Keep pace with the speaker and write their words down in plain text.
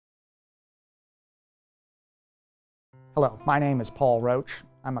Hello, my name is Paul Roach.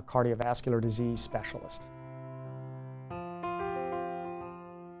 I'm a cardiovascular disease specialist.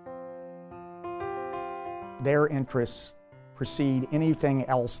 Their interests precede anything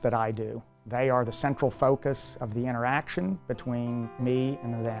else that I do. They are the central focus of the interaction between me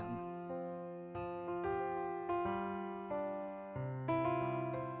and them.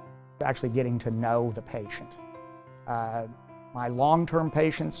 Actually getting to know the patient. My long-term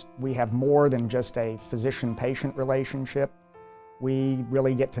patients, we have more than just a physician-patient relationship. We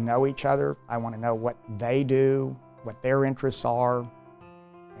really get to know each other. I want to know what they do, what their interests are,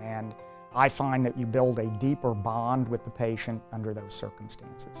 and I find that you build a deeper bond with the patient under those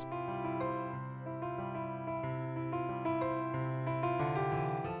circumstances.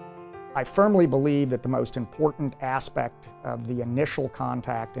 I firmly believe that the most important aspect of the initial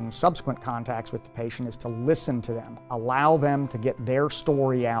contact and subsequent contacts with the patient is to listen to them, allow them to get their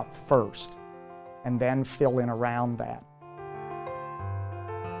story out first, and then fill in around that.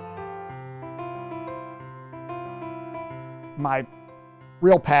 My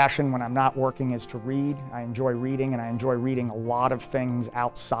real passion when I'm not working is to read. I enjoy reading, and I enjoy reading a lot of things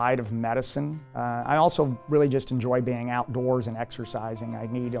outside of medicine. I also really just enjoy being outdoors and exercising. I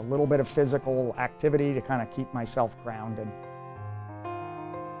need a little bit of physical activity to kind of keep myself grounded.